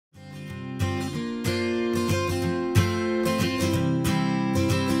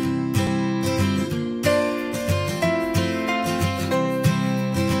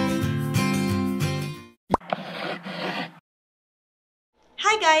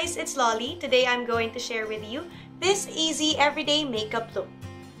guys, it's Lolly. Today I'm going to share with you this easy everyday makeup look.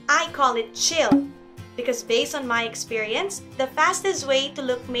 I call it chill because based on my experience, the fastest way to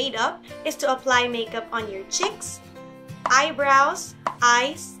look made up is to apply makeup on your cheeks, eyebrows,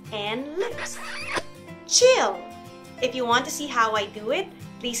 eyes, and lips. Chill! If you want to see how I do it,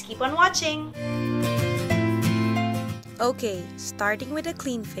 please keep on watching. Okay, starting with a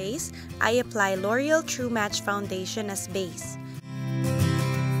clean face, I apply L'Oreal True Match Foundation as base.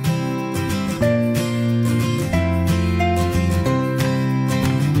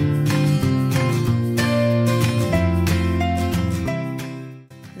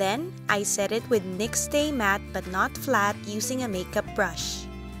 Then, I set it with NYX Stay Matte but not flat using a makeup brush.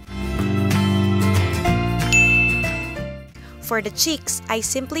 For the cheeks, I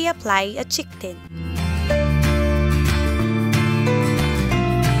simply apply a cheek tint.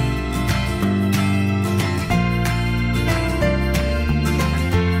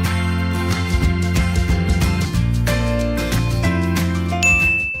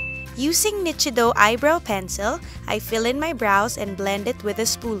 Using Nichido eyebrow pencil, I fill in my brows and blend it with a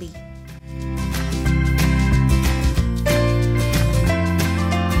spoolie.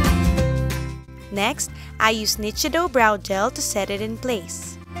 Next, I use Nichido brow gel to set it in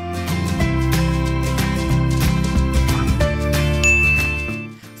place.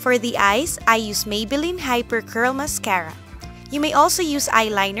 For the eyes, I use Maybelline Hyper Curl Mascara. You may also use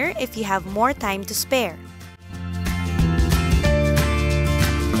eyeliner if you have more time to spare.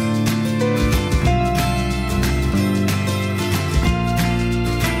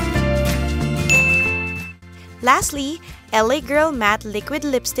 Lastly, LA Girl Matte Liquid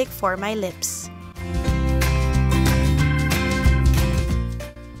Lipstick for my lips.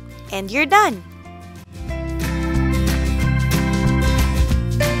 And you're done!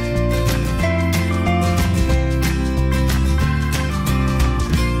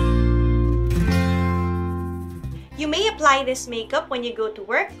 You may apply this makeup when you go to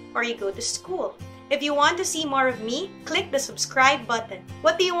work or you go to school. If you want to see more of me, click the subscribe button.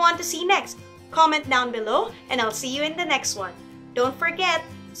 What do you want to see next? Comment down below and I'll see you in the next one. Don't forget,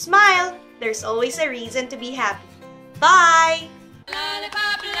 smile! There's always a reason to be happy. Bye!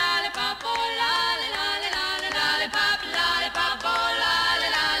 Lollipop, lollipop, oh, lolly, lolly, lolly, lollipop, lollipop, oh,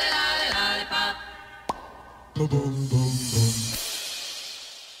 lolly, lolly, lolly, lollipop.